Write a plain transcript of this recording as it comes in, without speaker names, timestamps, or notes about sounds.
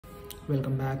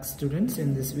Welcome back, students.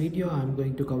 In this video I'm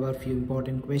going to cover a few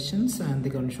important questions and the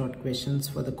gunshot questions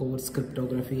for the course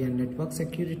Cryptography and Network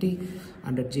Security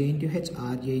under Jntuh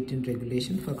R18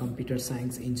 regulation for computer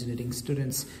science engineering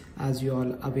students. As you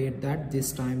all aware that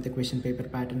this time the question paper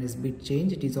pattern is bit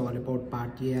changed. It is all about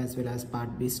part A as well as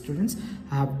part B, students.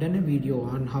 I have done a video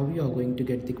on how you are going to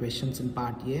get the questions in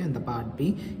part A and the part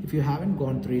B. If you haven't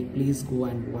gone through it, please go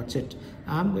and watch it.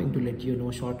 I'm going to let you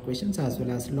know short questions as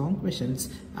well as long questions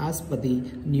as per the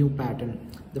new pattern.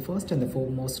 The first and the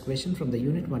foremost question from the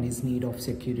unit 1 is need of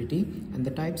security and the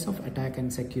types of attack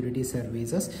and security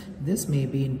services. This may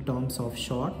be in terms of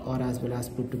short or as well as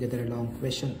put together a long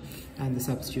question, and the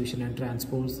substitution and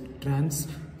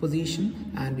transposition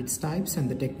and its types and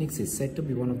the techniques is said to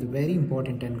be one of the very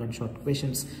important and gunshot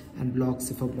questions, and block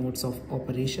cipher modes of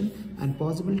operation and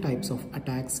possible types of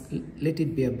attacks. Let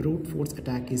it be a brute force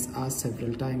attack is asked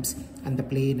several times, and the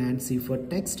plain and cipher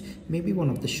text may be one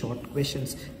of the short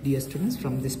questions. Dear students,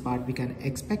 from this part we can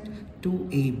expect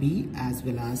 2AB as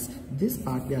well as this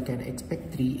part we can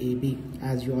expect 3AB.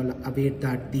 As you all aware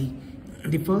that the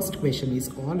first question is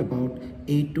all about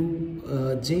A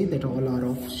to J, that all are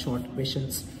of short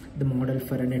questions. The model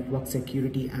for a network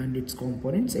security and its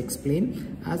components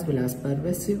explain, as well as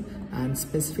pervasive and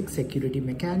specific security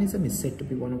mechanism is said to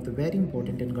be one of the very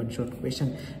important and gunshot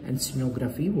question. And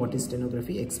stenography, what is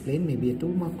stenography, explain, may be a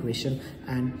 2-mark question,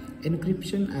 and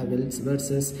encryption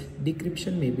versus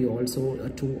decryption may be also a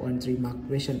 2 and 3-mark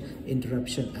question.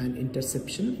 Interruption and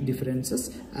interception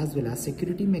differences as well as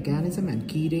security mechanism and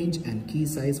key range and key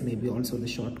size may be also the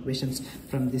short questions.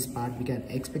 From this part we can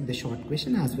expect the short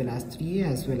question as well as 3A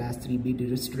as well as 3B.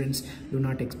 Dear students, do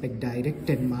not expect direct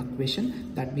 10-mark question.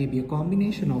 That may be a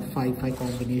combination of 5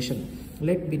 combination.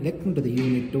 Let me into the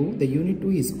unit 2. The unit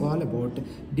 2 is all about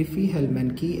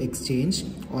Diffie-Hellman key exchange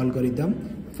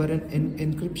algorithm for an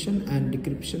encryption and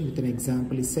decryption with an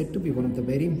example is said to be one of the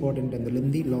very important and the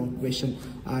lengthy long question.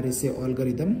 RSA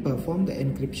algorithm, perform the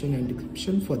encryption and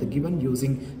decryption for the given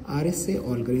using RSA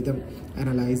algorithm.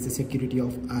 Analyze the security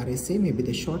of RSA may be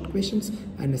the short questions,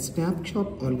 and a snapshot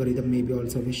algorithm may be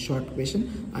also a short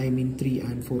question. I mean 3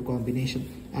 and 4 combination,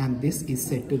 and this is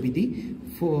said to be the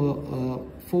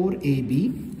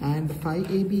 4AB, and the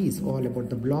 5AB is all about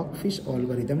the blockfish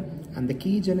algorithm, and the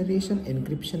key generation,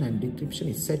 encryption and decryption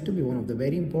is said to be one of the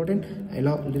very important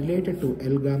related to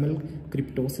LGAML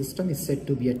crypto system is said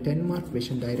to be a 10-mark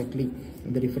question directly.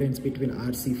 The difference between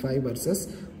RC5 versus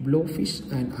blowfish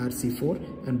and RC4,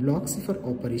 and block cipher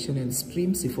operation and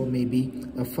stream cipher may be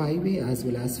a 5A as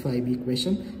well as 5B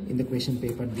question in the question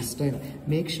paper this time.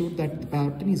 Make sure that the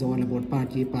pattern is all about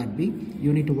part A, part B.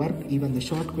 You need to work even the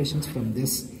short questions from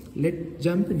this. Let's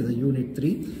jump into the unit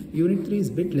 3. Unit 3 is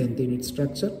bit lengthy in its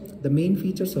structure. The main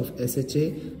features of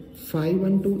SHA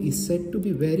 512 is said to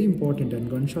be very important and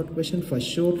gunshot question for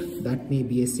sure. That may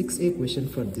be a 6A question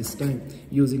for this time.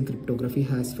 Using cryptography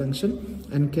hash function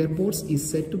and Kerberos is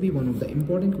said to be one of the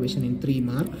important question in 3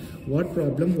 mark. What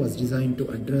problem was designed to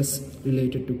address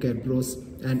related to Kerberos,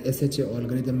 and SHA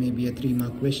algorithm may be a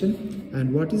 3-mark question.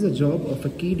 And what is the job of a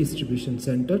key distribution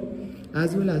center,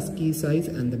 as well as key size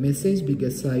and the message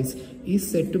biggest size is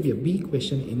said to be a B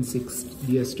question in 6,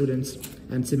 dear students.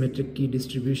 And symmetric key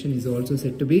distribution is also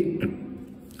said to be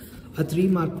a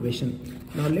 3-mark question.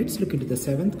 Now let's look into the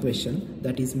 7th question,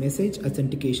 that is message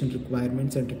authentication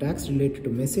requirements and attacks related to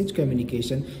message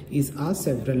communication is asked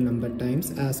several number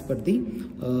times as per the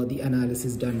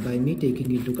analysis done by me,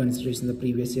 taking into consideration the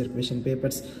previous year question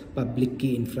papers. Public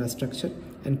key infrastructure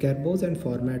and Kerberos and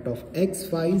format of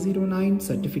X509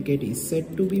 certificate is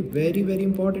said to be very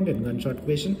important and gunshot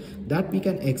question that we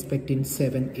can expect in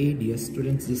 7A, dear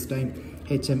students, this time.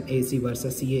 HMAC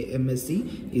versus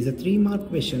CAMSC is a 3-mark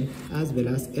question, as well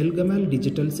as LGAML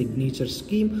digital signature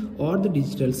scheme or the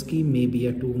digital scheme may be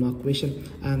a 2-mark question,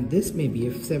 and this may be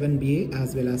a 7BA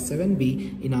as well as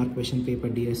 7B in our question paper,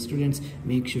 dear students.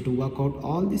 Make sure to work out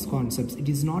all these concepts. It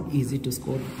is not easy to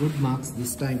score good marks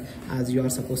this time, as you are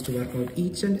supposed to work out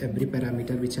each and every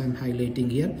parameter which I am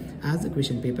highlighting here, as the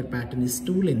question paper pattern is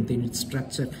too lengthy in its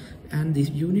structure. And this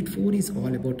unit 4 is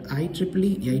all about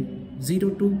IEEE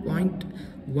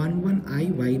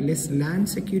 802.11i wireless LAN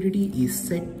security is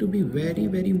said to be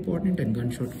very important and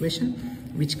gunshot question,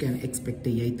 which can expect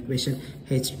the 8th question.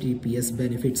 HTTPS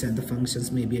benefits and the functions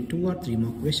may be a 2 or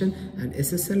 3-mark question, and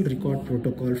SSL record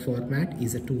protocol format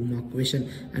is a 2-mark question,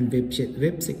 and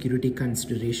web security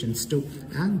considerations too,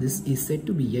 and this is said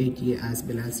to be 8A as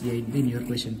well as 8B in your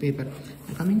question paper.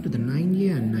 Coming to the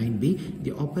 9A and 9B,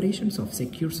 the operations of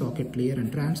secure socket layer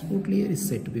and transport layer is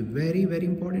said to be very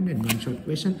important and gunshot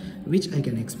question, which I can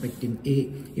can expect in A.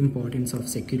 Importance of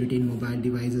security in mobile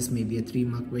devices may be a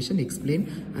 3-mark question, explain.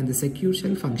 And the secure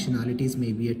shell functionalities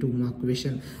may be a 2-mark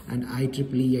question. And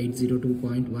IEEE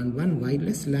 802.11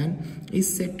 wireless LAN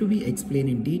is said to be explained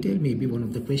in detail, may be one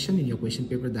of the question in your question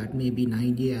paper. That may be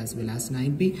 9A as well as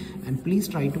 9B. And please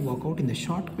try to work out in the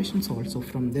short questions also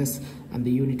from this. And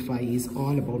the unit 5 is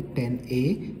all about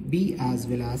 10A, B as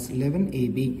well as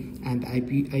 11AB. And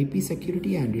IP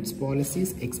security and its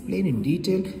policies explained in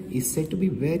detail is said to be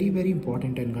very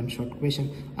important and gunshot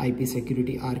question. IP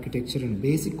security architecture and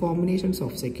basic combinations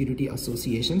of security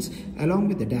associations along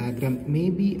with the diagram may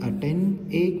be a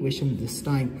 10A question this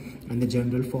time. And the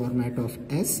general format of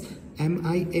SMIME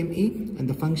and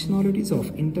the functionalities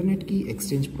of Internet Key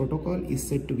Exchange Protocol is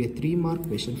said to be a 3-mark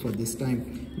question for this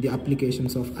time. The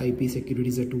applications of IP security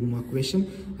is a 2-mark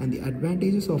question, and the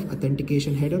advantages of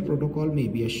authentication header protocol may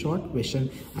be a short question.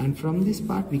 And from this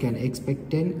part we can expect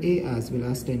 10A as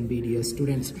well as 10B, dear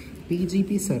students.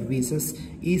 PGP services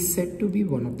is said to be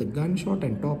one of the gunshot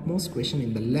and topmost question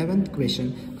in the 11th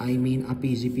question. I mean a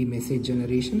PGP message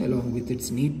generation along with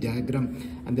its neat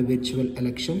diagram. And the virtual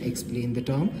election explain the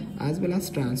term, as well as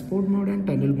transport mode and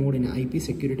tunnel mode in IP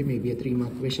security may be a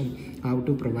 3-mark question. How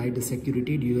to provide the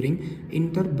security during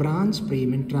inter-branch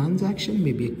payment transaction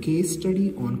may be a case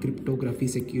study on cryptography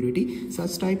security.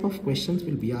 Such type of questions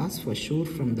will be asked for sure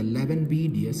from the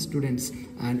 11B, dear students.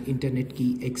 And Internet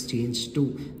Key Exchange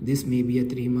 2. This may be a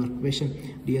 3-mark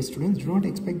question. Dear students, do not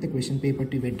expect the question paper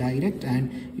to be direct,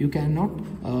 and you cannot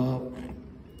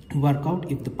work out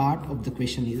if the part of the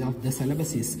question is of the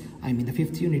syllabus is, I mean the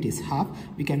 5th unit is half.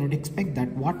 We cannot expect that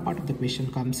what part of the question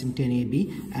comes in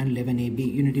 10AB and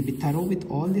 11AB. You need to be thorough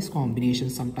with all these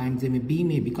combinations. Sometimes B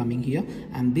may be coming here,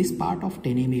 and this part of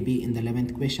 10A may be in the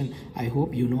 11th question. I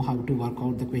hope you know how to work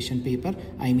out the question paper,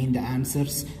 I mean the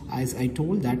answers. As I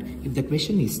told that if the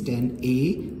question is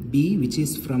 10AB, which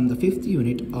is from the 5th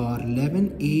unit, or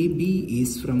 11AB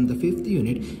is from the 5th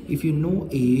unit, if you know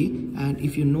A and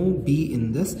if you know B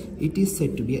in this, it is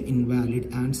said to be an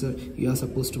invalid answer. You are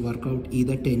supposed to work out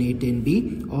either 10A,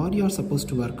 10B, or you are supposed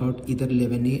to work out either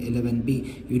 11A,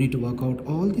 11B. You need to work out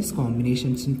all these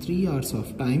combinations in 3 hours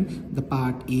of time. The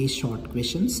part A short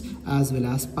questions as well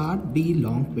as part B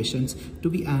long questions to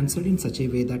be answered in such a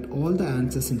way that all the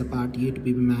answers in the part A to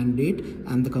be mandate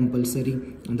and the compulsory,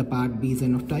 and the part B is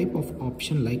enough type of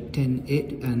option like 10,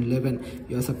 8 and 11.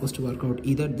 You are supposed to work out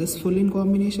either this full in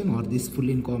combination or this full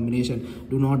in combination.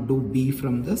 Do not do B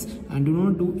from this and do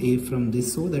not do A from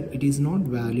this, so that it is not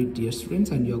valid, dear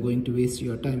students, and you are going to waste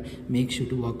your time. Make sure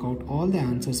to work out all the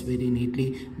answers very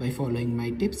neatly by following my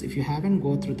tips. If you haven't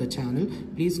go through the channel,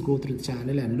 please go through the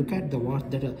channel and look at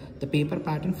the paper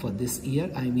pattern for this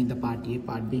year, I mean the part A,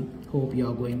 part B. Hope you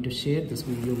are going to share this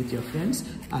video with your friends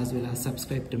as well as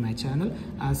subscribe to my channel.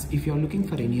 As if you are looking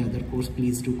for any other course,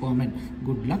 please do comment.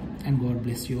 Good luck and God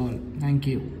bless you all. Thank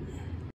you.